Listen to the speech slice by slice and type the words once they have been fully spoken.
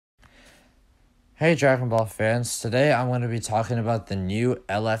Hey Dragon Ball fans, today I'm going to be talking about the new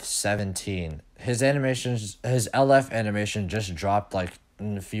LF17. His LF animation just dropped like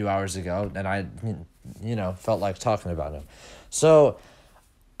a few hours ago, and I felt like talking about him. So,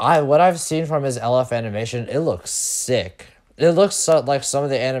 what I've seen from his LF animation, it looks sick. It looks like some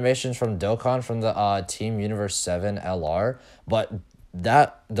of the animations from Dokkan from the Team Universe 7 LR, but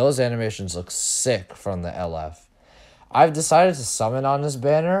those animations look sick from the LF. I've decided to summon on this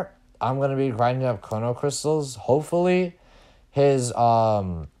banner. I'm gonna be grinding up Chrono Crystals. Hopefully, his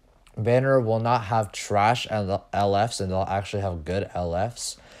banner will not have trash and LFs, and they'll actually have good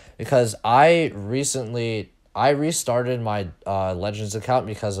LFs. Because I restarted my Legends account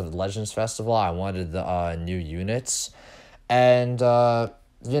because of Legends Festival. I wanted the new units, and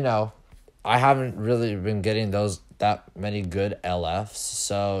you know, I haven't really been getting that many good LFs.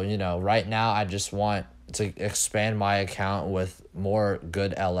 So, right now I just want to expand my account with more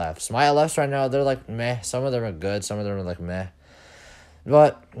good LFs. My LFs right now, they're like meh. Some of them are good, some of them are like meh.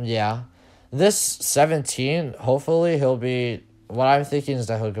 But yeah. This 17, hopefully he'll be what I'm thinking is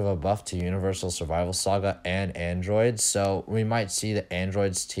that he'll give a buff to Universal Survival Saga and Androids. So we might see the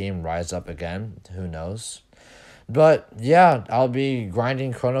Androids team rise up again. Who knows? But yeah, I'll be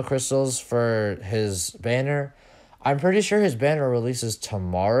grinding Chrono Crystals for his banner. I'm pretty sure his banner releases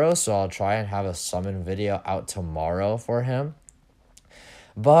tomorrow, so I'll try and have a summon video out tomorrow for him.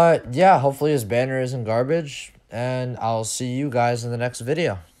 But yeah, hopefully his banner isn't garbage, and I'll see you guys in the next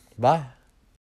video. Bye.